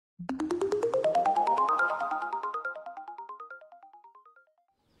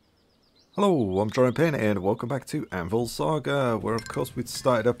Hello, I'm Pin and welcome back to Anvil Saga, where of course we'd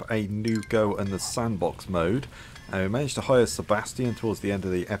started up a new go in the sandbox mode. And we managed to hire Sebastian towards the end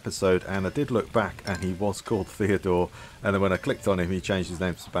of the episode, and I did look back and he was called Theodore, and then when I clicked on him he changed his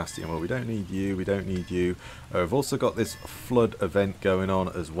name to Sebastian. Well, we don't need you, we don't need you. We've also got this flood event going on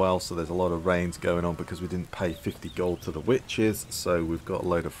as well, so there's a lot of rains going on because we didn't pay 50 gold to the witches, so we've got a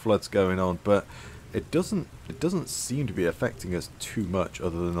load of floods going on, but it doesn't seem to be affecting us too much,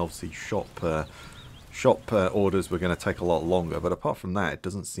 other than obviously shop orders were going to take a lot longer. But apart from that, it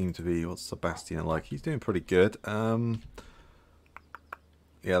doesn't seem to be. What's Sebastian like? He's doing pretty good. Yeah,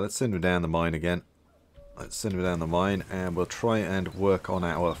 let's send him down the mine again. Let's send him down the mine, and we'll try and work on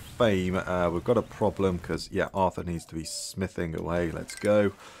our fame. We've got a problem because, yeah, Arthur needs to be smithing away. Let's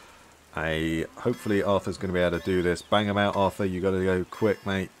go. Hopefully Arthur's going to be able to do this. Bang him out, Arthur. You got to go quick,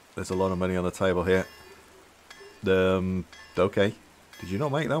 mate. There's a lot of money on the table here. Okay. Did you not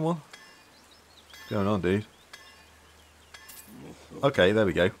make that one? What's going on, dude? Okay, there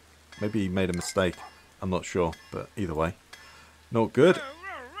we go. Maybe he made a mistake. I'm not sure, but either way. Not good.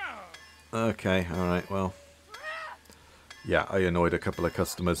 Okay, alright, well. Yeah, I annoyed a couple of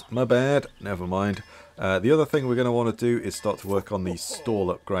customers. My bad. Never mind. The other thing we're going to want to do is start to work on the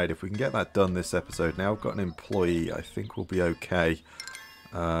stall upgrade. If we can get that done this episode. Now I've got an employee. I think we'll be okay.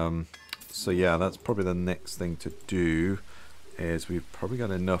 So yeah, that's probably the next thing to do, is we've probably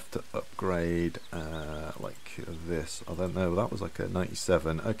got enough to upgrade like this. I don't know, that was like a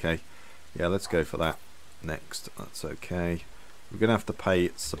 97. Okay, yeah, let's go for that next. That's okay. We're gonna have to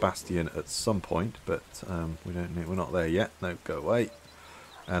pay Sebastian at some point, but we're not there yet. No, go away.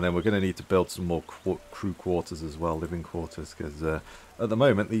 And then we're going to need to build some more crew quarters as well, living quarters, because at the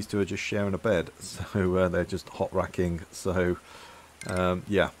moment these two are just sharing a bed, so they're just hot racking. So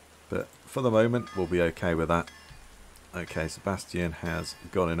yeah, but for the moment we'll be okay with that. Okay, Sebastian has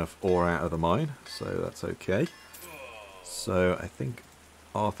got enough ore out of the mine, so that's okay. So I think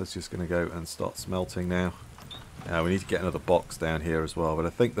Arthur's just going to go and start smelting now. We need to get another box down here as well, but I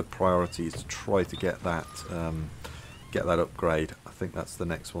think the priority is to try to get that upgrade. I think that's the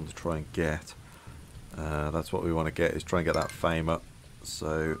next one to try and get. That's what we want to get, is try and get that fame up.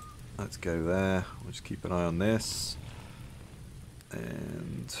 So let's go there. We'll just keep an eye on this.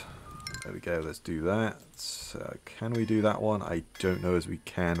 And there we go, let's do that. Can we do that one? I don't know as we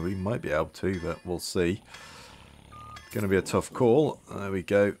can. We might be able to, but we'll see. It's going to be a tough call. There we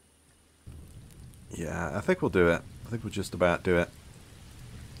go. Yeah, I think we'll do it. I think we'll just about do it.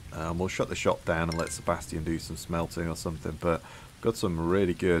 We'll shut the shop down and let Sebastian do some smelting or something, but we've got some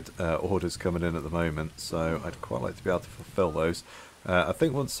really good orders coming in at the moment, so I'd quite like to be able to fulfill those. I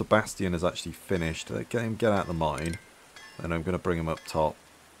think once Sebastian has actually finished, get him get out of the mine. And I'm going to bring him up top.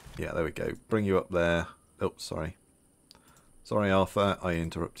 Yeah, there we go. Bring you up there. Oh, sorry. Sorry, Arthur. I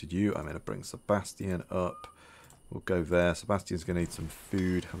interrupted you. I'm going to bring Sebastian up. We'll go there. Sebastian's going to need some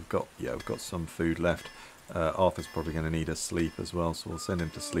food. We've got some food left. Arthur's probably going to need a sleep as well, so we'll send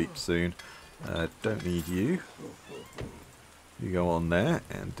him to sleep soon. Don't need you. You go on there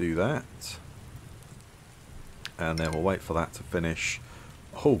and do that. And then we'll wait for that to finish.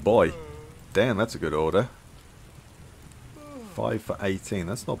 Oh boy. Damn, that's a good order. 5 for 18,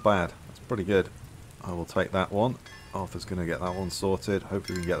 that's not bad, that's pretty good. I will take that one. Arthur's going to get that one sorted.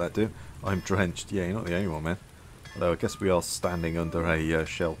 Hopefully we can get that done. I'm drenched. Yeah, you're not the only one, man. Although I guess we are standing under a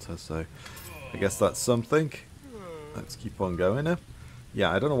shelter, so I guess that's something. Let's keep on going now.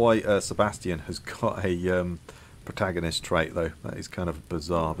 Yeah, I don't know why Sebastian has got a protagonist trait though. That is kind of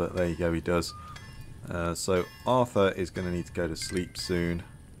bizarre, but there you go, he does. So Arthur is going to need to go to sleep soon.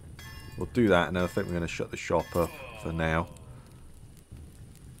 We'll do that, and then I think we're going to shut the shop up for now.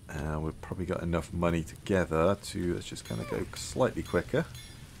 We've probably got enough money together to, let's just kind of go slightly quicker.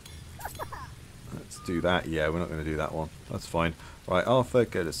 Let's do that. Yeah, we're not going to do that one. That's fine. Right, Arthur,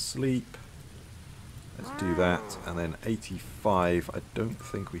 go to sleep. Let's do that. And then 85. I don't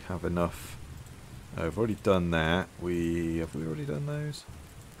think we have enough. We've already done that. Have we already done those?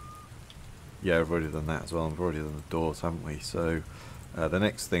 Yeah, we've already done that as well. We've already done the doors, haven't we? So the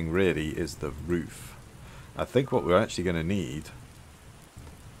next thing really is the roof. I think what we're actually going to need...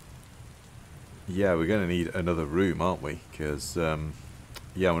 Yeah, we're going to need another room, aren't we? Because,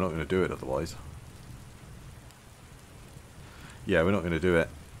 yeah, we're not going to do it otherwise. Yeah, we're not going to do it.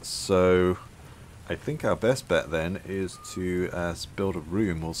 So, I think our best bet then is to build a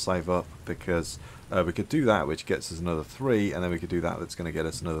room. We'll save up, because we could do that, which gets us another 3, and then we could do that, that's going to get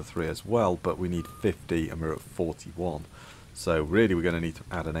us another 3 as well, but we need 50, and we're at 41. So, really, we're going to need to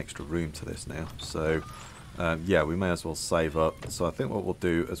add an extra room to this now. So, yeah, we may as well save up. So I think what we'll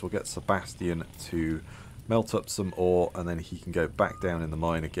do is we'll get Sebastian to melt up some ore, and then he can go back down in the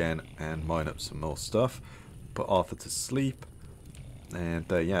mine again and mine up some more stuff. Put Arthur to sleep, and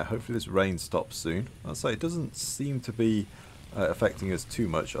yeah, hopefully this rain stops soon. I'll say it doesn't seem to be affecting us too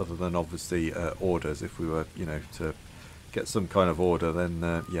much, other than obviously orders. If we were, you know, to get some kind of order, then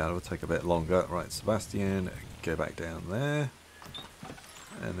yeah, it will take a bit longer. Right, Sebastian, go back down there.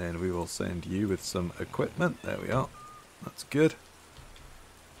 And then we will send you with some equipment. There we are. That's good.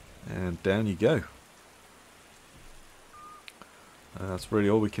 And down you go. That's really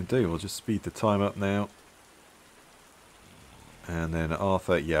all we can do. We'll just speed the time up now. And then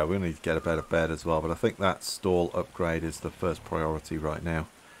Arthur, yeah, we'll need to get a better bed as well. But I think that stall upgrade is the first priority right now.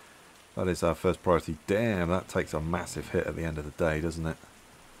 That is our first priority. Damn, that takes a massive hit at the end of the day, doesn't it?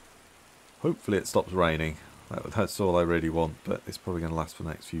 Hopefully it stops raining. That's all I really want, but it's probably going to last for the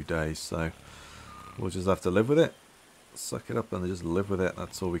next few days, so we'll just have to live with it. Suck it up and just live with it.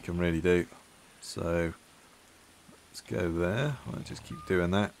 That's all we can really do. So let's go there. I'll just keep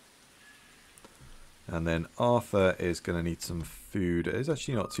doing that. And then Arthur is going to need some food. It's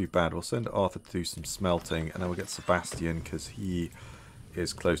actually not too bad. We'll send Arthur to do some smelting, and then we'll get Sebastian because he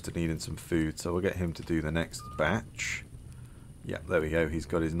is close to needing some food. So we'll get him to do the next batch. Yeah, there we go. He's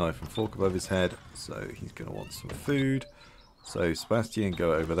got his knife and fork above his head, so he's going to want some food. So Sebastian,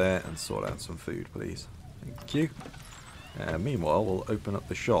 go over there and sort out some food, please. Thank you. Meanwhile, we'll open up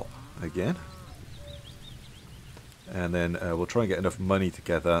the shop again. And then we'll try and get enough money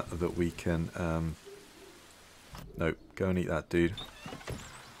together that we can... nope, go and eat that, dude.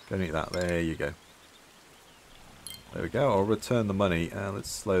 Go and eat that. There you go. There we go. I'll return the money.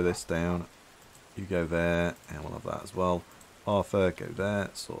 Let's slow this down. You go there, and we'll have that as well. Arthur, go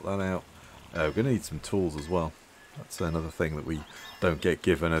there, sort that out. We're going to need some tools as well. That's another thing that we don't get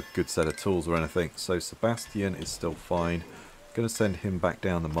given a good set of tools or anything. So Sebastian is still fine. I'm going to send him back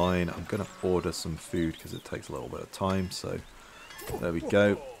down the mine. I'm going to order some food because it takes a little bit of time. So there we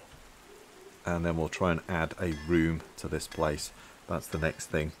go. And then we'll try and add a room to this place. That's the next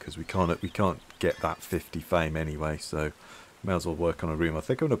thing, because we can't get that 50 fame anyway. So may as well work on a room. I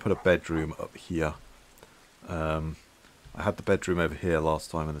think I'm going to put a bedroom up here. I had the bedroom over here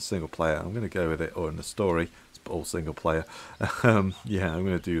last time in the single player. I'm going to go with it, or in the story, it's all single player. Yeah, I'm going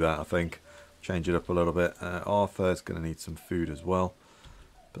to do that, I think. Change it up a little bit. Arthur's going to need some food as well,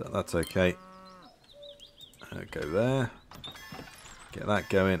 but that's okay. Go there. Get that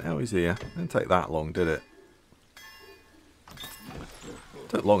going. Oh, he's here. Didn't take that long, did it?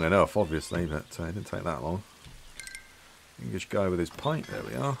 Took long enough, obviously, but it didn't take that long. English guy with his pint. There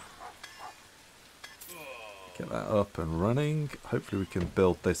we are. Get that up and running. Hopefully we can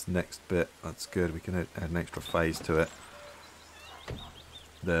build this next bit. That's good. We can add an extra phase to it.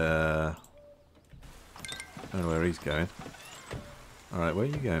 There. I don't know where he's going. Alright, where are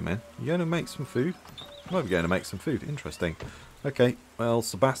you going, man? You going to make some food? You might be going to make some food. Interesting. Okay, well,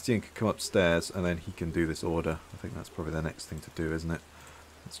 Sebastian can come upstairs and then he can do this order. I think that's probably the next thing to do, isn't it?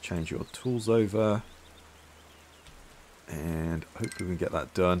 Let's change your tools over. And hopefully we can get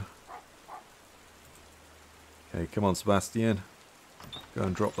that done. Okay, come on, Sebastian. Go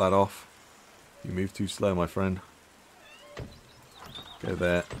and drop that off. You move too slow, my friend. Go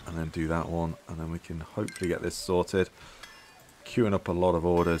there, and then do that one, and then we can hopefully get this sorted. Queuing up a lot of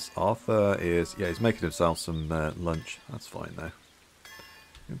orders. Arthur is... yeah, he's making himself some lunch. That's fine, though.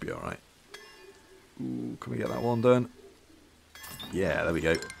 He'll be alright. Ooh, can we get that one done? Yeah, there we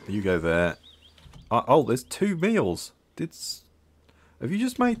go. You go there. Oh, there's 2 meals. Have you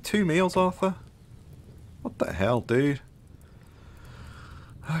just made 2 meals, Arthur? What the hell, dude?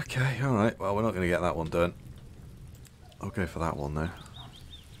 Okay, alright. Well, we're not going to get that one done. I'll go for that one, though.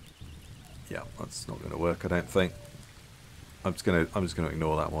 Yeah, that's not going to work, I don't think. I'm just going to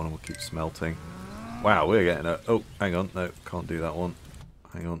ignore that one and we'll keep smelting. Wow, we're getting a... oh, hang on. No, can't do that one.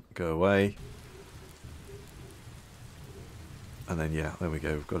 Hang on, go away. And then, yeah, there we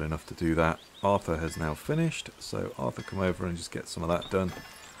go. We've got enough to do that. Arthur has now finished. So, Arthur, come over and just get some of that done.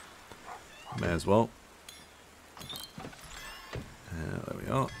 May as well. There we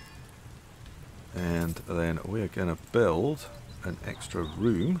are. And then we're going to build an extra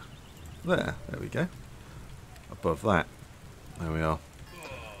room. There we go. Above that. There we are.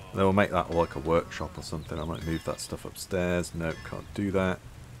 Then we'll make that like a workshop or something. I might move that stuff upstairs. Nope, can't do that.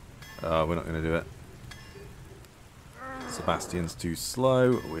 We're not going to do it. Sebastian's too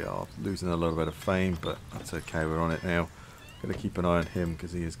slow. We are losing a little bit of fame, but that's okay. We're on it now. Going to keep an eye on him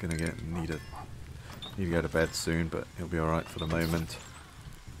because he is going to need to go to bed soon, but he'll be alright for the moment.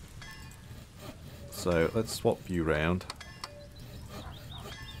 So let's swap you round.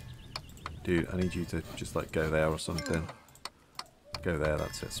 Dude, I need you to just like go there or something. Go there,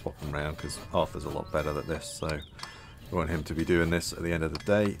 that's it. Swap them around because Arthur's a lot better at this. So you want him to be doing this at the end of the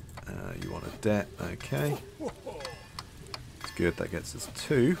day. You want a debt, okay. It's good, that gets us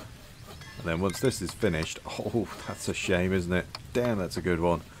 2. And then once this is finished, oh, that's a shame, isn't it? Damn, that's a good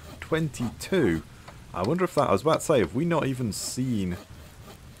one. 22. I wonder if that, I was about to say, have we not even seen,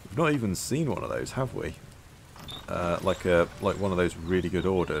 we've not even seen one of those, have we? Like one of those really good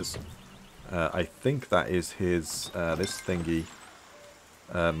orders. I think that is his, this thingy,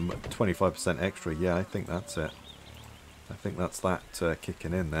 25% extra. Yeah, I think that's it. I think that's that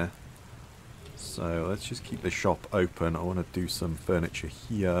kicking in there. So let's just keep the shop open. I want to do some furniture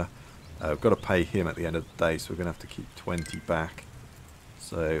here. I've got to pay him at the end of the day, so we're going to have to keep 20 back.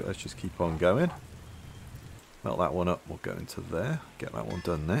 So let's just keep on going. Melt that one up, we'll go into there. Get that one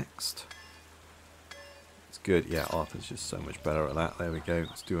done next. It's good. Yeah, Arthur's just so much better at that. There we go.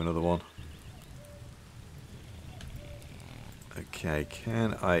 Let's do another one. Okay,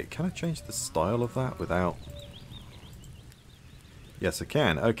 can I change the style of that without... Yes, I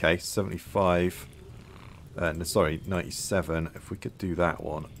can. Okay, 75. No, sorry, 97. If we could do that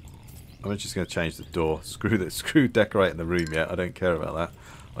one. I'm just going to change the door. Screw decorating the room yet. I don't care about that.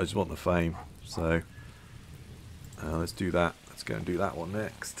 I just want the fame. So, let's do that. Let's go and do that one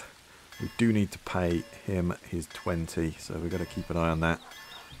next. We do need to pay him his 20, so we've got to keep an eye on that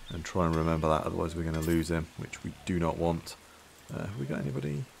and try and remember that. Otherwise, we're going to lose him, which we do not want. Have we got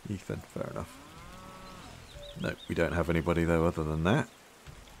anybody? Ethan, fair enough. No, we don't have anybody though other than that.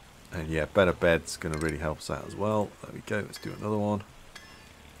 And yeah, better bed's going to really help us out as well. There we go, let's do another one.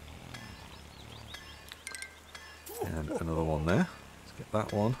 And another one there. Let's get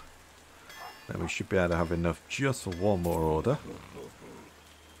that one. Then we should be able to have enough just for one more order.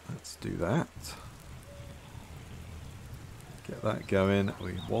 Let's do that. Get that going.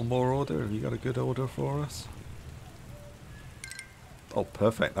 One more order. Have you got a good order for us? Oh,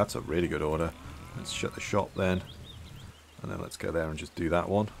 perfect. That's a really good order. Let's shut the shop then. And then let's go there and just do that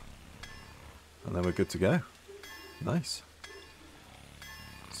one. And then we're good to go. Nice.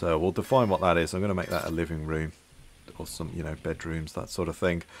 So we'll define what that is. I'm going to make that a living room. Or some, you know, bedrooms, that sort of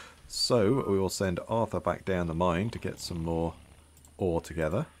thing. So we will send Arthur back down the mine to get some more ore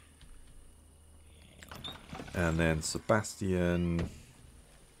together. And then Sebastian...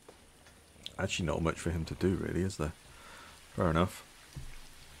 Actually not much for him to do really, is there? Fair enough.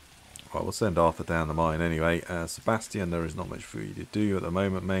 Right, we'll send Arthur down the mine anyway. Sebastian, there is not much for you to do at the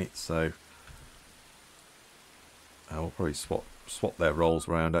moment, mate, so... we'll probably swap their roles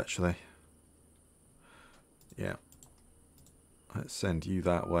around, actually. Yeah. Let's send you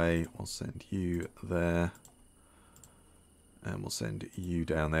that way. We'll send you there. And we'll send you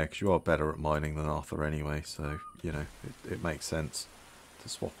down there, because you are better at mining than Arthur anyway, so, you know, it makes sense to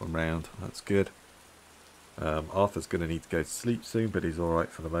swap them around. That's good. Arthur's going to need to go to sleep soon, but he's alright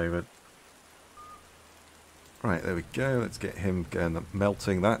for the moment. Right, there we go. Let's get him going,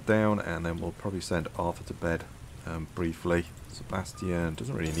 melting that down, and then we'll probably send Arthur to bed briefly. Sebastian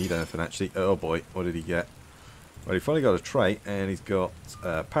doesn't really need anything, actually. Oh boy, what did he get? Well, he finally got a trait, and he's got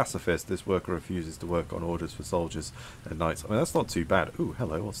pacifist. This worker refuses to work on orders for soldiers at night. I mean, that's not too bad. Ooh,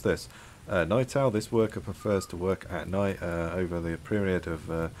 hello, what's this? Night owl. This worker prefers to work at night over the period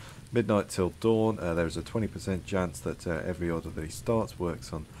of midnight till dawn. There is a 20% chance that every order that he starts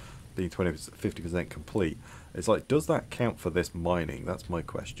works on being 50% complete. It's like, does that count for this mining? That's my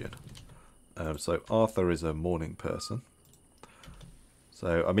question. So Arthur is a morning person.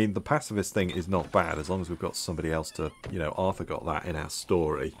 So, I mean, the pacifist thing is not bad as long as we've got somebody else to, you know, Arthur got that in our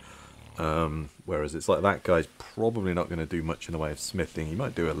story. Whereas it's like that guy's probably not going to do much in the way of smithing. He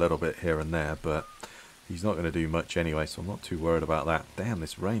might do a little bit here and there, but he's not going to do much anyway, so I'm not too worried about that. Damn,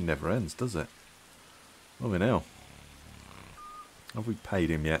 this rain never ends, does it? What do we know? Have we paid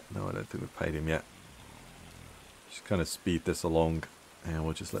him yet? No, I don't think we've paid him yet. Just kind of speed this along, and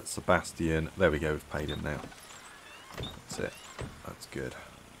we'll just let Sebastian... There we go, we've paid him now. That's it. That's good.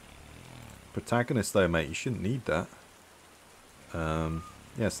 Protagonist though, mate, you shouldn't need that.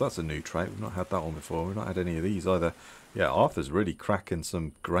 Yes, that's a new trait. We've not had that one before. We've not had any of these either. Yeah, Arthur's really cracking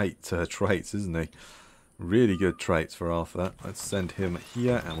some great traits, isn't he? Really good traits for Arthur. Let's send him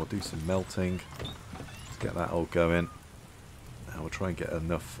here, and we'll do some melting. Let's get that all going. And we'll try and get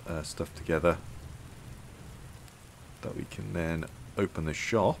enough stuff together that we can then open the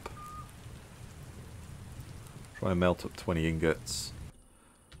shop. Try and melt up 20 ingots.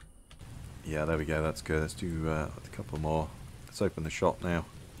 Yeah, there we go. That's good. Let's do a couple more. Let's open the shop now.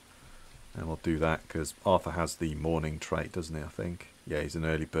 And we'll do that because Arthur has the morning trait, doesn't he, I think? Yeah, he's an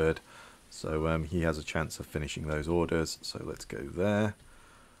early bird. So he has a chance of finishing those orders. So let's go there.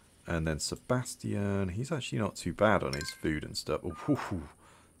 And then Sebastian, he's actually not too bad on his food and stuff. Ooh,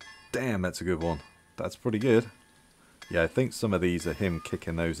 damn, that's a good one. That's pretty good. Yeah, I think some of these are him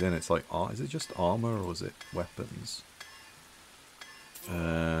kicking those in. It's like, is it just armor or is it weapons?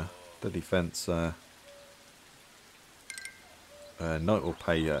 The defense, Knight will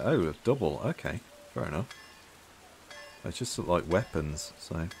pay, a double. Okay, fair enough. It's just sort of like weapons,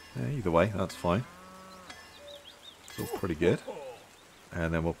 so yeah, either way, that's fine. It's all pretty good.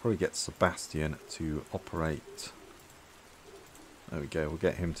 And then we'll probably get Sebastian to operate. There we go. We'll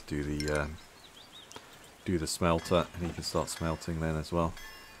get him to do the smelter, and he can start smelting then as well.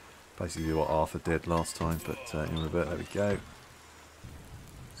 Basically what Arthur did last time, but in reverse. There we go.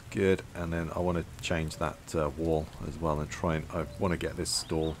 It's good. And then I want to change that wall as well and try and I want to get this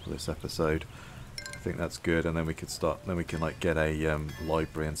stall for this episode. I think that's good, and then we can start. Then we can like get a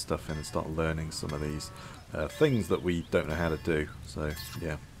library and stuff in and start learning some of these. Things that we don't know how to do, so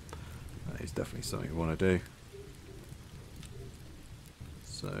yeah, that is definitely something we want to do.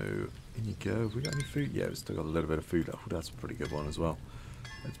 So, in you go. Have we got any food? Yeah, we've still got a little bit of food. Oh, that's a pretty good one as well.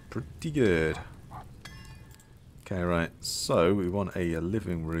 That's pretty good. Okay, right, so we want a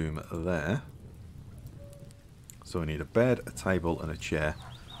living room there. So we need a bed, a table, and a chair.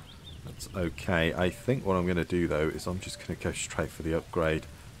 That's okay. I think what I'm going to do, though, is I'm just going to go straight for the upgrade.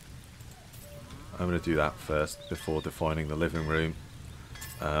 I'm going to do that first before defining the living room.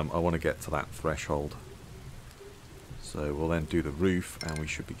 I want to get to that threshold. So we'll then do the roof and we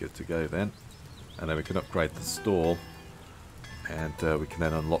should be good to go then. And then we can upgrade the stall. And we can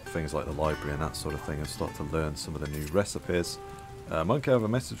then unlock things like the library and that sort of thing and start to learn some of the new recipes. Monkey, I have a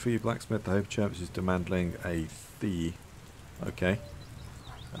message for you, blacksmith. The home church is demanding a fee. Okay.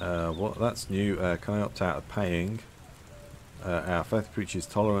 Well, that's new. Can I opt out of paying? Our faith preaches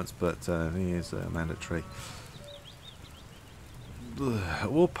tolerance, but he is mandatory.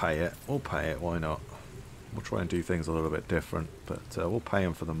 We'll pay it. We'll pay it. Why not? We'll try and do things a little bit different, but we'll pay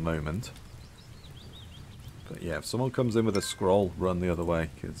him for the moment. But yeah, if someone comes in with a scroll, run the other way,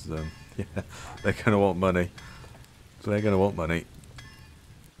 because yeah, they're going to want money. So they're going to want money.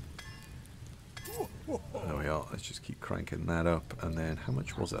 There we are. Let's just keep cranking that up. And then, how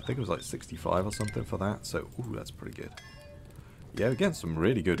much was it? I think it was like 65 or something for that. So, ooh, that's pretty good. Yeah, we're getting some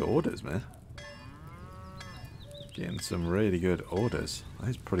really good orders, man. Getting some really good orders.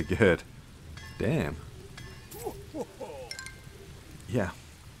 That's pretty good. Damn. Yeah.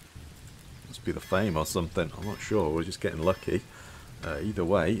 Must be the fame or something. I'm not sure. We're just getting lucky. Either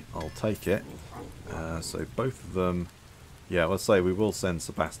way, I'll take it. So both of them... Yeah, let's say we will send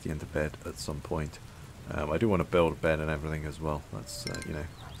Sebastian to bed at some point. I do want to build a bed and everything as well. That's, you know...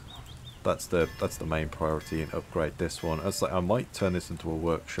 That's the main priority and upgrade this one. As I might turn this into a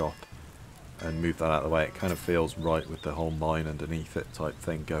workshop and move that out of the way. It kind of feels right with the whole mine underneath it type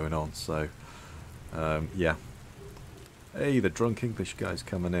thing going on. So, yeah. Hey, the drunk English guy's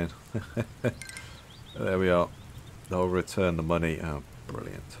coming in. There we are. They'll return the money. Oh,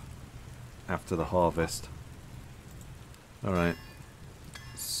 brilliant. After the harvest. Alright.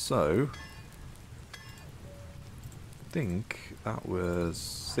 So... I think that was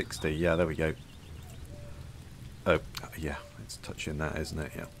 60. Yeah, there we go. Oh, yeah, it's touching that, isn't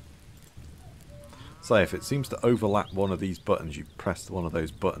it? Yeah. So if it seems to overlap one of these buttons, you press one of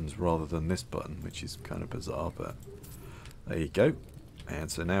those buttons rather than this button, which is kind of bizarre, but there you go. And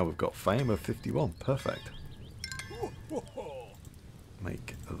so now we've got fame of 51. Perfect.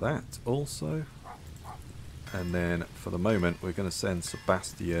 Make that also. And then for the moment, we're going to send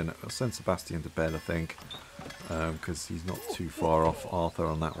Sebastian. We'll send Sebastian to bed, I think. Because he's not too far off Arthur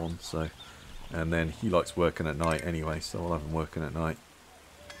on that one. So, and then he likes working at night anyway, so I'll have him working at night.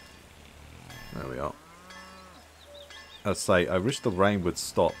 There we are. I'd say I wish the rain would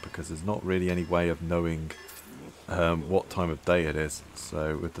stop because there's not really any way of knowing what time of day it is.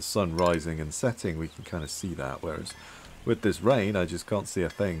 So with the sun rising and setting, we can kind of see that. Whereas with this rain, I just can't see a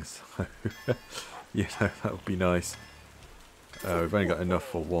thing. So, you know, that would be nice. We've only got enough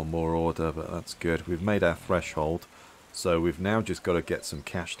for one more order, but that's good. We've made our threshold, so we've now just got to get some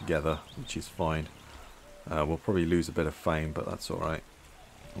cash together, which is fine. We'll probably lose a bit of fame, but that's alright.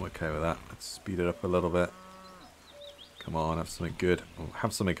 I'm okay with that. Let's speed it up a little bit. Come on, have something good. Oh,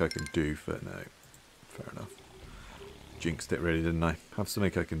 have something I can do, but no. Fair enough. Jinxed it really, didn't I? Have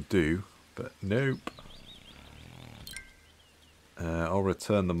something I can do, but nope. I'll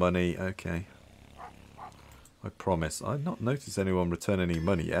return the money. Okay. I promise. I've not noticed anyone return any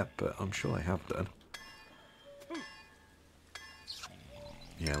money yet, but I'm sure I have done.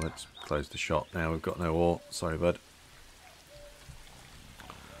 Yeah, let's close the shop now. We've got no ore. Sorry, bud.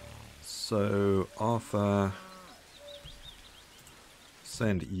 So, Arthur...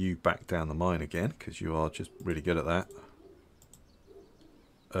 send you back down the mine again, because you are just really good at that.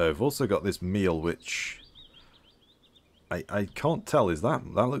 I've also got this meal, which I can't tell. Is that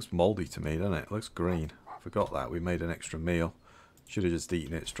looks mouldy to me, doesn't it? It looks green. Forgot that. We made an extra meal. Should have just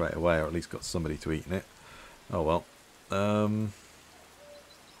eaten it straight away, or at least got somebody to eat it. Oh well.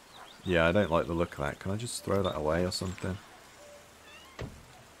 Yeah, I don't like the look of that. Can I just throw that away or something?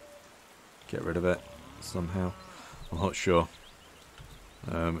 Get rid of it somehow. I'm not sure.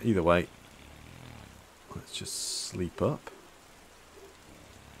 Either way, let's just sleep up,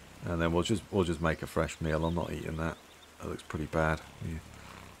 and then we'll just make a fresh meal. I'm not eating that. That looks pretty bad. You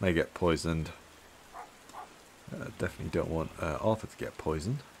may get poisoned. Definitely don't want Arthur to get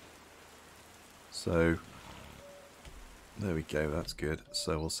poisoned. So there we go. That's good.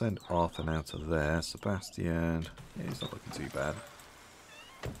 So we'll send Arthur now to there. Sebastian, yeah, he's not looking too bad.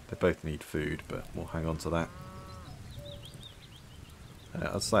 They both need food, but we'll hang on to that.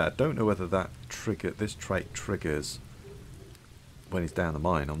 I'd say I don't know whether this trait triggers when he's down the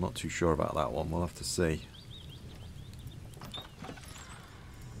mine. I'm not too sure about that one. We'll have to see.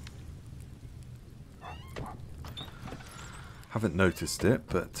 Haven't noticed it,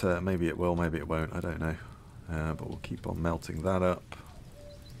 but maybe it will, maybe it won't. I don't know. But we'll keep on melting that up.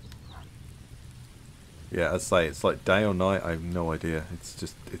 Yeah, I'd say it's like day or night. I have no idea.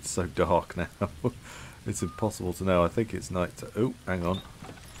 It's so dark now. It's impossible to know. I think it's night. Oh, hang on.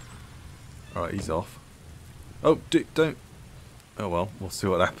 Alright, he's off. Oh, don't. Oh well, we'll see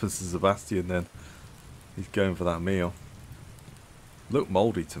what happens to Sebastian then. He's going for that meal. Look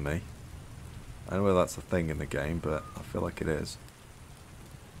mouldy to me. I don't know whether that's a thing in the game, but I feel like it is.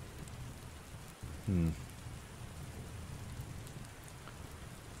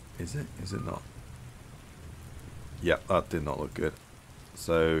 Is it? Is it not? Yep, that did not look good.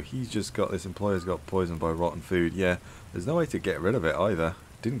 So he's just got, this employer's got poisoned by rotten food. Yeah, there's no way to get rid of it either.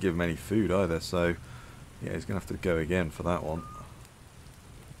 Didn't give him any food either, so yeah, he's going to have to go again for that one.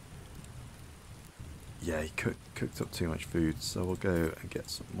 Yeah, he cooked up too much food, so we'll go and get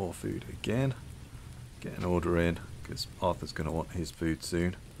some more food again. Get an order in, because Arthur's going to want his food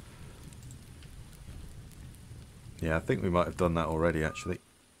soon. Yeah, I think we might have done that already, actually.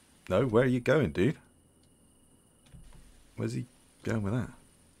 No, where are you going, dude? Where's he going with that?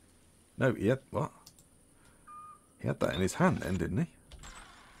 No, he had... What? He had that in his hand then, didn't he?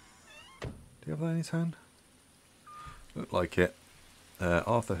 Did he have that in his hand? Looked like it.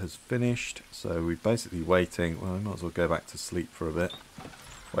 Arthur has finished, so we're basically waiting. Well, we might as well go back to sleep for a bit.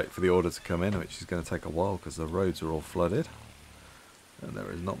 Wait for the order to come in, which is going to take a while because the roads are all flooded. And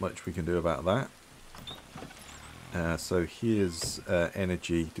there is not much we can do about that. So here's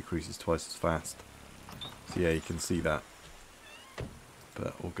energy decreases twice as fast. So yeah, you can see that.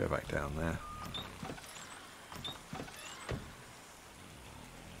 But we'll go back down there.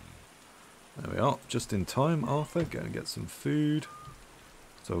 There we are, just in time, Arthur. Go and get some food.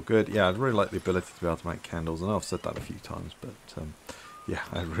 It's all good. Yeah, I'd really like the ability to be able to make candles. I know I've said that a few times, but yeah,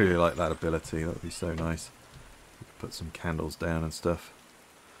 I'd really like that ability. That would be so nice. We could put some candles down and stuff.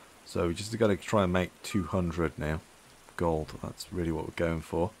 So we just got to try and make 200 now. Gold, that's really what we're going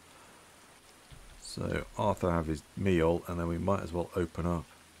for. So Arthur have his meal, and then we might as well open up.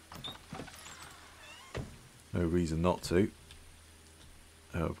 No reason not to.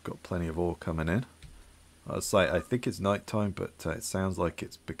 Oh, we've got plenty of ore coming in. I'll say I think it's night time, but it sounds like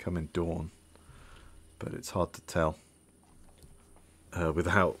it's becoming dawn. But it's hard to tell.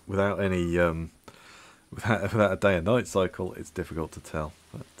 Without any without a day and night cycle, it's difficult to tell.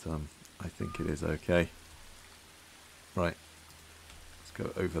 But I think it is okay. Right.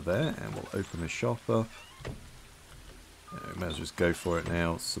 Let's go over there and we'll open the shop up. We may as well just go for it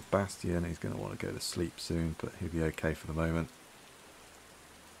now. Sebastian, he's going to want to go to sleep soon, but he'll be okay for the moment.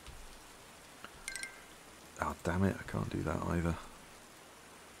 Oh, damn it, I can't do that either.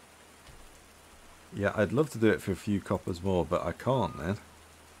 Yeah, I'd love to do it for a few coppers more, but I can't then.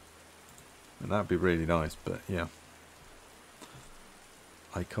 And that'd be really nice, but yeah.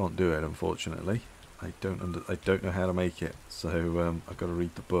 I can't do it, unfortunately. I don't know how to make it, so I've got to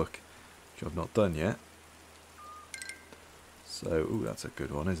read the book, which I've not done yet. So, ooh, that's a good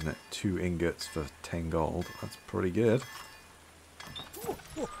one, isn't it? 2 ingots for 10 gold. That's pretty good.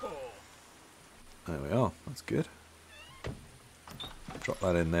 There we are. That's good. Drop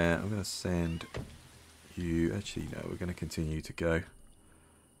that in there. I'm going to send you... Actually, no, we're going to continue to go.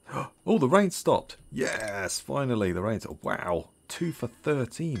 Oh, the rain stopped. Yes, finally, the rain stopped. Wow, 2 for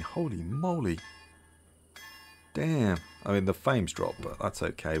 13. Holy moly. Damn. I mean, the fame's dropped, but that's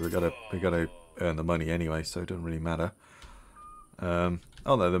okay. We got to earn the money anyway, so it doesn't really matter. Oh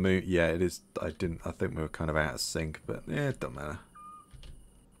no, the moon. Yeah, it is. I think we were kind of out of sync, but yeah, it doesn't matter.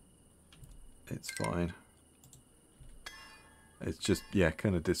 It's fine. It's just, yeah,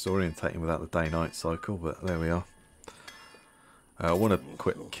 kind of disorientating without the day-night cycle, but there we are. I want to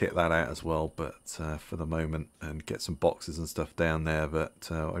quick kit that out as well, but for the moment, and get some boxes and stuff down there, but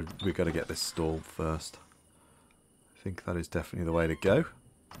we've got to get this stalled first. I think that is definitely the way to go.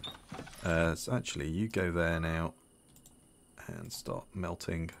 So actually, you go there now and start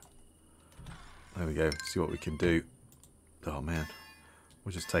melting. There we go, see what we can do. Oh man,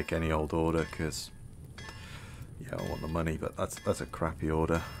 we'll just take any old order, because yeah, I want the money, but that's a crappy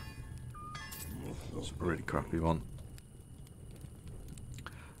order. It's a really crappy one.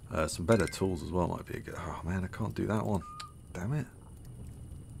 Some better tools as well might be a good... Oh man, I can't do that one. Damn it.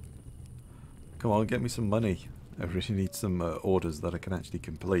 Come on, get me some money. I really need some orders that I can actually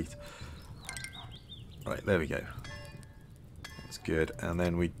complete. Right, there we go. That's good. And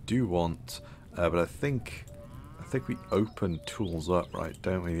then we do want... but I think we open tools up, right,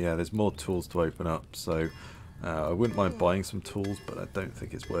 don't we? Yeah, there's more tools to open up, so I wouldn't mind buying some tools, but I don't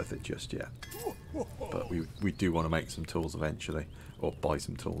think it's worth it just yet. But we do want to make some tools eventually, or buy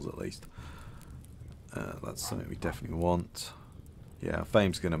some tools at least. That's something we definitely want. Yeah,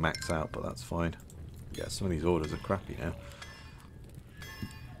 fame's going to max out, but that's fine. Yeah, some of these orders are crappy now.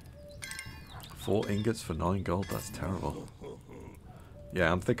 4 ingots for 9 gold, that's terrible.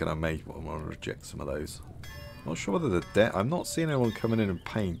 Yeah, I'm thinking I may want to reject some of those. Not sure whether the debt... I'm not seeing anyone coming in and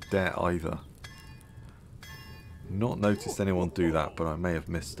paying debt either. Not noticed anyone do that, but I may have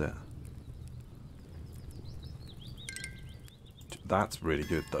missed it. That's really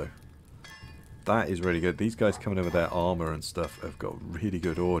good though. That is really good. These guys coming in with their armor and stuff have got really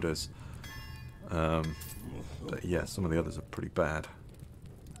good orders. But yeah, some of the others are pretty bad.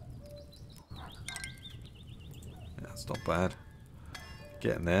 Yeah, that's not bad.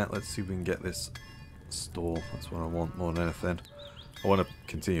 Getting there. Let's see if we can get this stall. That's what I want more than anything. I want to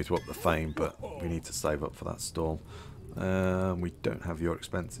continue to up the fame, but we need to save up for that stall. We don't have your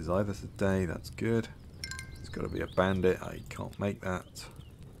expenses either today. That's good. It's got to be a bandit. I can't make that.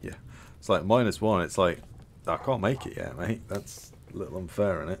 Yeah, it's like -1. It's like, I can't make it yet, mate. That's a little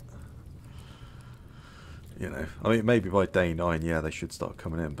unfair, isn't it? You know, I mean, maybe by day 9, yeah, they should start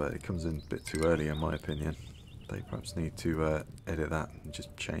coming in, but it comes in a bit too early, in my opinion. They perhaps need to edit that and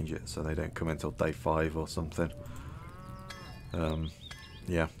just change it so they don't come in until day 5 or something.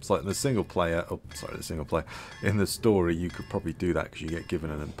 Yeah, it's like in the single player, oh sorry, the single player, in the story you could probably do that because you get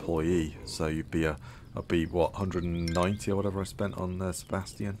given an employee, so you'd be I'd be what, 190 or whatever I spent on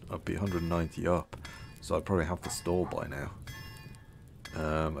Sebastian. I'd be 190 up, so I'd probably have the stall by now.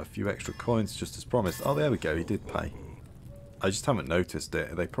 A few extra coins just as promised. Oh, there we go, he did pay. I just haven't noticed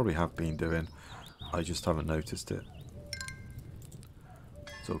it. They probably have been doing, I just haven't noticed it.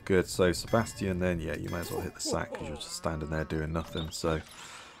 It's all good. So Sebastian, then yeah, you may as well hit the sack because you're just standing there doing nothing. So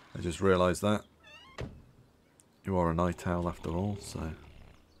I just realised that you are a night owl after all, so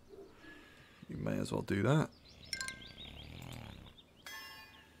you may as well do that.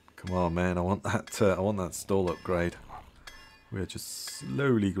 Come on, man! I want that stall upgrade. We are just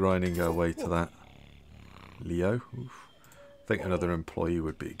slowly grinding our way to that. Leo, oof. I think another employee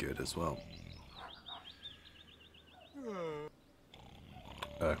would be good as well.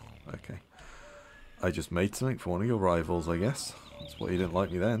 Oh, okay. I just made something for one of your rivals, I guess. That's why you didn't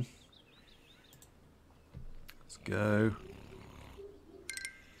like me then. Let's go.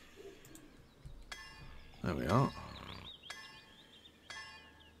 There we are.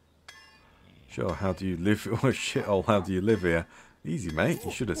 Sure, how do you live? Oh, shithole, how do you live here? Easy, mate.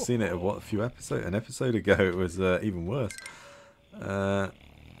 You should have seen it an episode ago. It was even worse.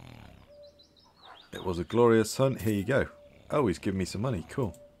 It was a glorious hunt. Here you go. Oh, he's giving me some money.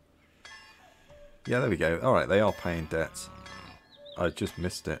 Cool. Yeah, there we go. Alright, they are paying debts. I just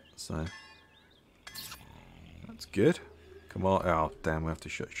missed it, so that's good. Come on. Oh, damn, we have to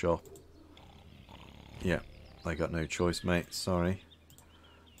shut shop. Yeah, I got no choice, mate. Sorry.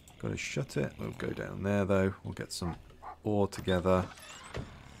 Got to shut it. We'll go down there, though. We'll get some ore together.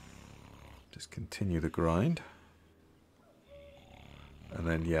 Just continue the grind. And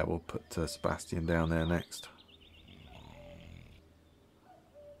then, yeah, we'll put Sebastian down there next.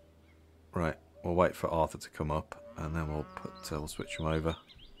 Right, we'll wait for Arthur to come up, and then we'll switch him over.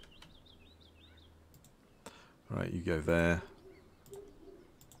 Right, you go there.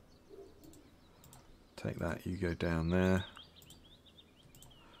 Take that, you go down there.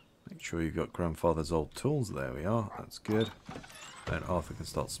 Make sure you've got grandfather's old tools. There we are, that's good. Then Arthur can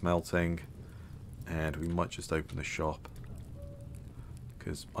start smelting, and we might just open the shop.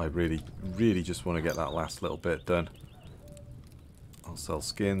 Because I really, really just want to get that last little bit done. I'll sell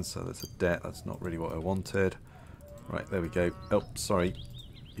skins, so there's a debt. That's not really what I wanted. Right, there we go. Oh, sorry.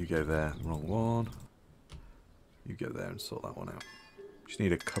 You go there. Wrong one. You go there and sort that one out. Just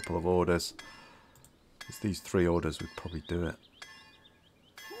need a couple of orders. It's these 3 orders would probably do it.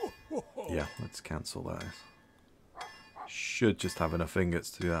 Yeah, let's cancel those. Should just have enough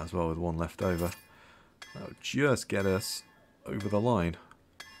ingots to do that as well with 1 left over. That'll just get us over the line,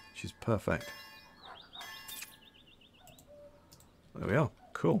 which is perfect. There we are.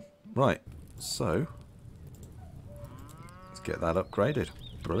 Cool. Right. So, let's get that upgraded.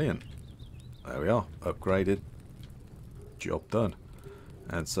 Brilliant. There we are. Upgraded. Job done.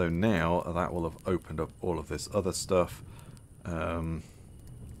 And so now that will have opened up all of this other stuff. Can't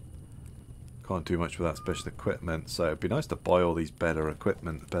do much with that special equipment. So it'd be nice to buy all these better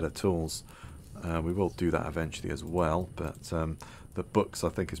equipment, better tools. We will do that eventually as well. But the books, I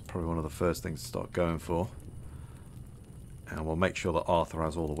think, is probably one of the first things to start going for. And we'll make sure that Arthur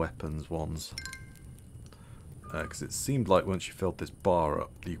has all the weapons ones. Because it seemed like once you filled this bar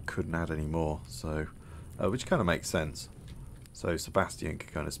up, you couldn't add any more. So, which kind of makes sense. So Sebastian can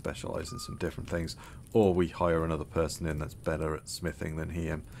kind of specialise in some different things. Or we hire another person in that's better at smithing than he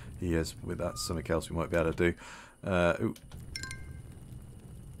is. With that, something else we might be able to do. Ooh.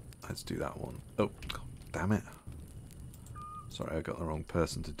 Let's do that one. Oh, God, damn it. Sorry, I got the wrong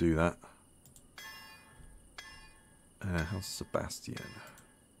person to do that. How's Sebastian?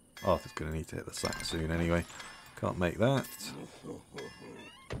 Arthur's going to need to hit the sack soon anyway. Can't make that.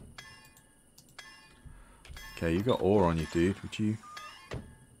 Okay, you got ore on you, dude. Did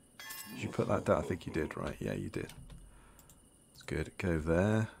you put that down? I think you did, right? Yeah, you did. It's good. Go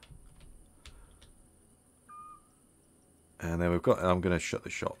there. And then we've got... I'm going to shut the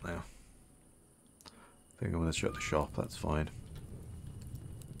shop now. I think I'm going to shut the shop. That's fine.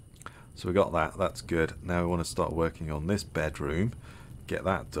 So we got that. That's good. Now we want to start working on this bedroom. Get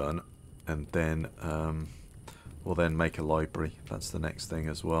that done. And then we'll then make a library. That's the next thing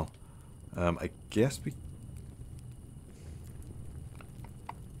as well. I guess we...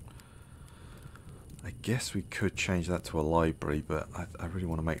 could change that to a library, but I really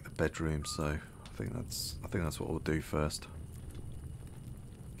want to make the bedroom, so I think that's what we'll do first.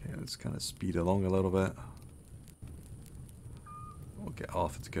 Okay, let's kind of speed along a little bit. We'll get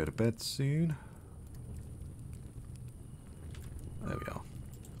Arthur to go to bed soon. There we are.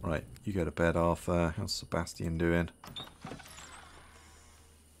 Right, you go to bed, Arthur. How's Sebastian doing?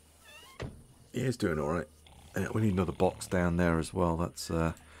 Yeah, he's doing alright. We need another box down there as well. That's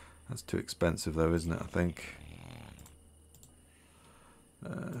too expensive though, isn't it, I think?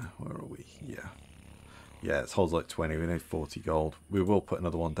 Where are we? Yeah. Yeah, it holds like 20. We need 40 gold. We will put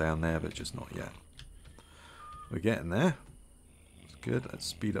another one down there, but just not yet. We're getting there. It's good. Let's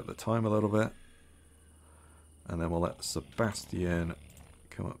speed up the time a little bit. And then we'll let Sebastian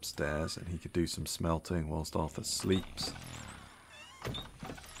come upstairs and he could do some smelting whilst Arthur sleeps.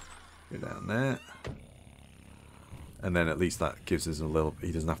 Go down there. And then at least that gives us a little...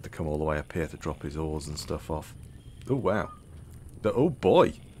 He doesn't have to come all the way up here to drop his ores and stuff off. Oh, wow. Oh,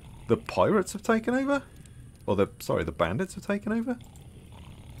 boy. The pirates have taken over? Or the bandits have taken over?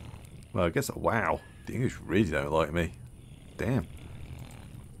 Well, I guess... Wow. The English really don't like me. Damn.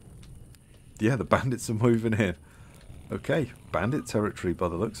 Yeah, the bandits are moving in. Okay. Bandit territory by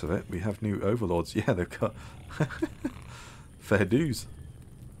the looks of it. We have new overlords. Yeah, they've got... fair dues.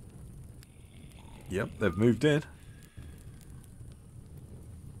 Yep, they've moved in.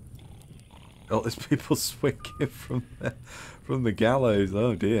 Oh, there's people swinging from the gallows.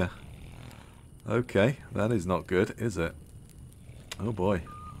 Oh dear. Okay, that is not good, is it? Oh boy.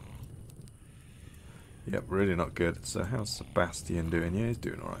 Yep, really not good. So how's Sebastian doing? Yeah, he's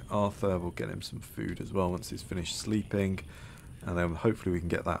doing alright. Arthur, we'll get him some food as well once he's finished sleeping. And then hopefully we can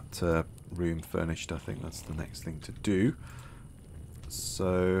get that room furnished. I think that's the next thing to do.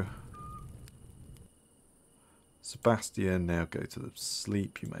 So... Sebastian, now go to the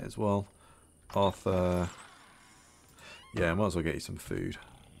sleep. You may as well. Arthur, yeah, I might as well get you some food.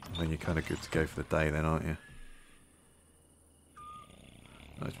 And then you're kind of good to go for the day then, aren't you?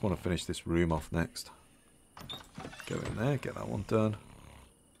 I just want to finish this room off next. Go in there, get that one done.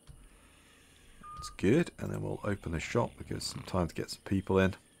 It's good, and then we'll open the shop because some time to get some people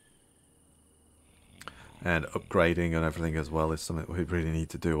in. And upgrading and everything as well is something we really need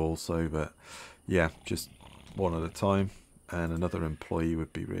to do also, but yeah, just one at a time. And another employee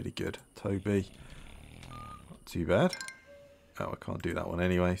would be really good. Toby. Not too bad. Oh, I can't do that one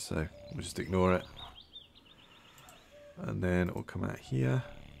anyway, so we'll just ignore it. And then we'll come out here.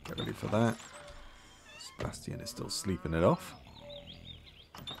 Get ready for that. Sebastian is still sleeping it off.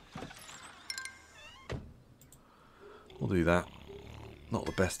 We'll do that. Not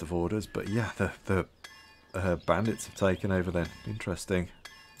the best of orders, but yeah, the bandits have taken over then. Interesting.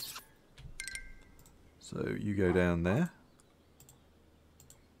 So you go down there.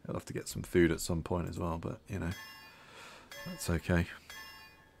 I'll have to get some food at some point as well, but you know, that's okay.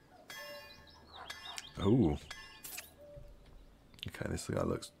 Oh. Okay, this guy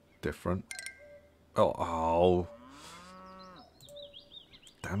looks different. Oh.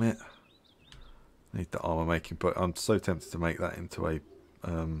 Damn it. I need the armor making, but I'm so tempted to make that into a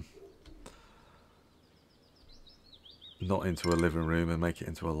not into a living room and make it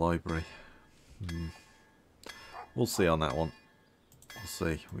into a library. We'll see on that one. We'll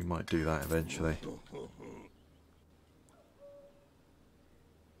see. We might do that eventually.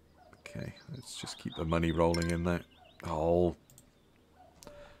 Okay, let's just keep the money rolling in there. Oh,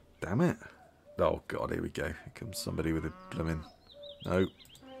 damn it. Oh god, here we go. Here comes somebody with a blooming... No.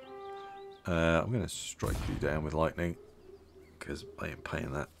 I'm going to strike you down with lightning, because I ain't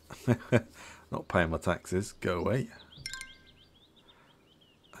paying that. Not paying my taxes. Go away.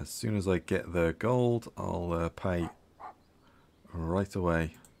 As soon as I get the gold, I'll pay right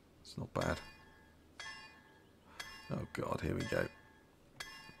away. It's not bad. Oh god, here we go.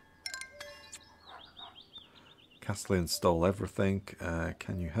 Castellan stole everything.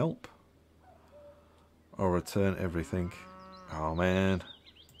 Can you help? I'll return everything. Oh man.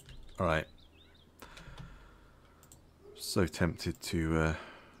 Alright. So tempted to...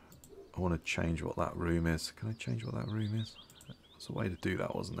 I want to change what that room is. Can I change what that room is? There's a way to do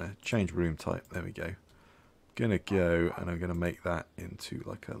that, wasn't there? Change room type. There we go. Gonna go and I'm gonna make that into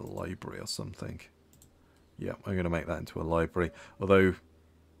like a library or something. Yeah, I'm gonna make that into a library. Although,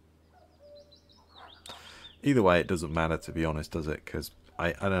 either way, it doesn't matter, to be honest, does it? Because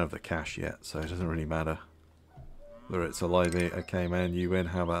I don't have the cash yet, so it doesn't really matter. Whether it's a library. Okay, man, you win.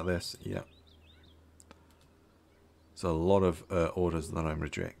 How about this? Yeah. There's a lot of orders that I'm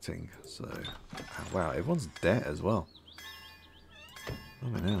rejecting. So, wow, everyone's dead as well. Oh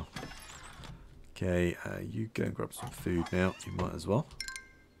no. Okay, you go and grab some food now. You might as well.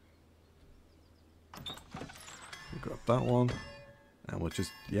 We'll grab that one, and we'll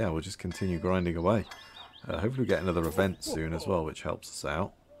just continue grinding away. Hopefully we get another event soon as well, which helps us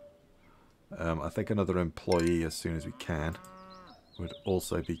out. I think another employee as soon as we can would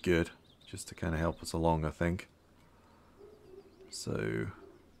also be good, just to kind of help us along, I think. So,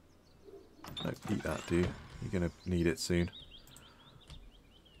 no, eat that, dude. You're going to need it soon.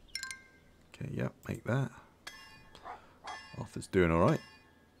 Okay, yep, make that. Arthur's doing alright.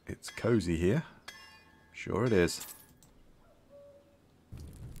 It's cozy here. Sure it is.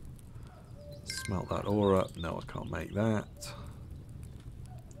 Smelt that ore up. No, I can't make that.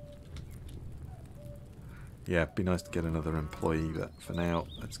 Yeah, it'd be nice to get another employee, but for now,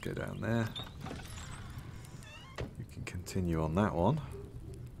 let's go down there. You can continue on that one.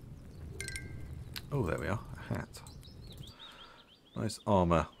 Oh, there we are. A hat. Nice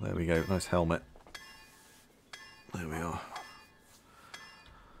armour. There we go. Nice helmet. There we are.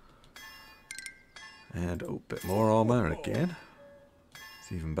 And oh, bit more armour again.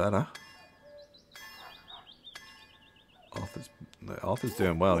 It's even better. Arthur's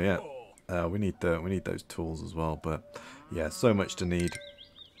doing well, yeah. We need those tools as well, but yeah, so much to need.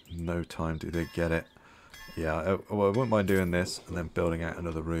 No time to get it. Yeah, well, I wouldn't mind doing this and then building out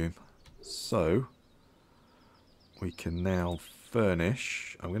another room. So we can now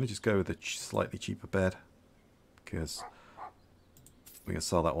furnish. I'm going to just go with a slightly cheaper bed because we can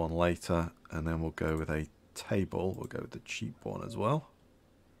sell that one later, and then we'll go with a table. We'll go with the cheap one as well.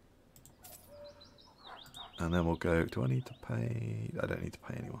 And then we'll go, do I need to pay? I don't need to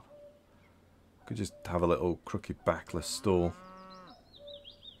pay anyone. Could just have a little crooked backless stool.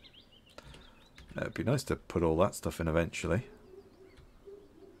 It'd be nice to put all that stuff in eventually.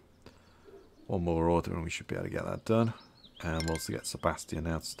 One more order and we should be able to get that done. And we'll also get Sebastian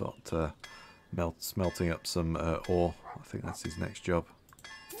now to start smelting up some ore. I think that's his next job.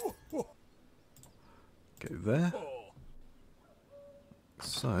 Go there.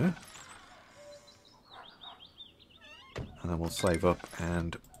 So. And then we'll save up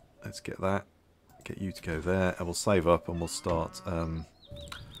and let's get that. Get you to go there, and we'll save up and we'll start the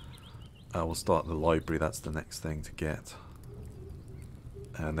library. That's the next thing to get.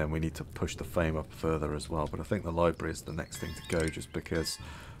 And then we need to push the fame up further as well. But I think the library is the next thing to go, just because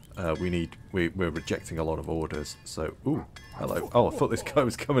we're rejecting a lot of orders. So, ooh, hello. Oh, I thought this guy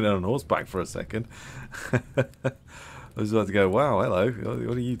was coming in on horseback for a second. I was about to go, wow, hello,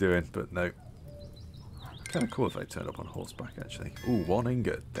 what are you doing? But no. Kind of cool if they turned up on horseback, actually. Ooh, 1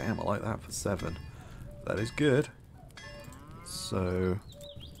 ingot. Damn, I like that for 7. That is good. So,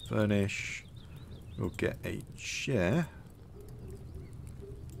 furnish. We'll get a chair.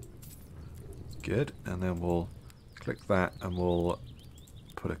 Good. And then we'll click that and we'll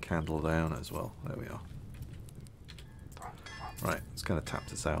put a candle down as well. There we are. Right, it's kind of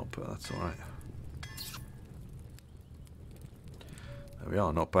tapped us out, but that's alright. There we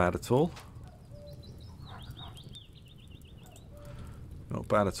are, not bad at all. Not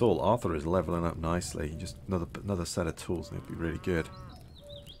bad at all. Arthur is leveling up nicely. Just another set of tools and it'd be really good.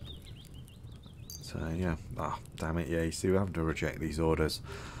 So yeah, damn it, yeah. You see, we're having to reject these orders.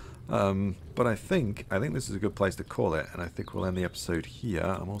 But I think this is a good place to call it, and I think we'll end the episode here.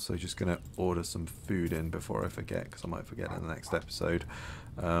 I'm also just going to order some food in before I forget, because I might forget in the next episode.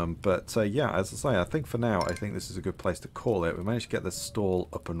 Yeah, as I say, I think for now, I think this is a good place to call it. We managed to get the stall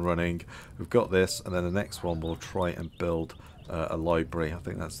up and running. We've got this, and then the next one we'll try and build a library. I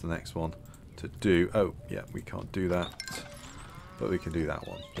think that's the next one to do. Oh, yeah, we can't do that, but we can do that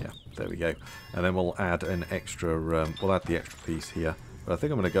one. Yeah, there we go. And then we'll add an extra. We'll add the extra piece here. But I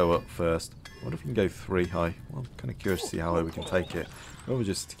think I'm going to go up first. I wonder if we can go 3 high. Well, I'm kind of curious to see how high we can take it. Or we'll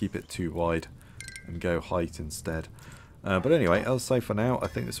just keep it too wide and go height instead. But anyway, as I say, for now, I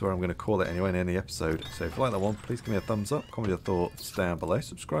think this is where I'm going to call it anyway and end the episode. So if you like that one, please give me a thumbs up, comment your thoughts down below,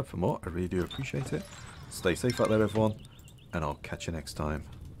 subscribe for more. I really do appreciate it. Stay safe out there, everyone, and I'll catch you next time.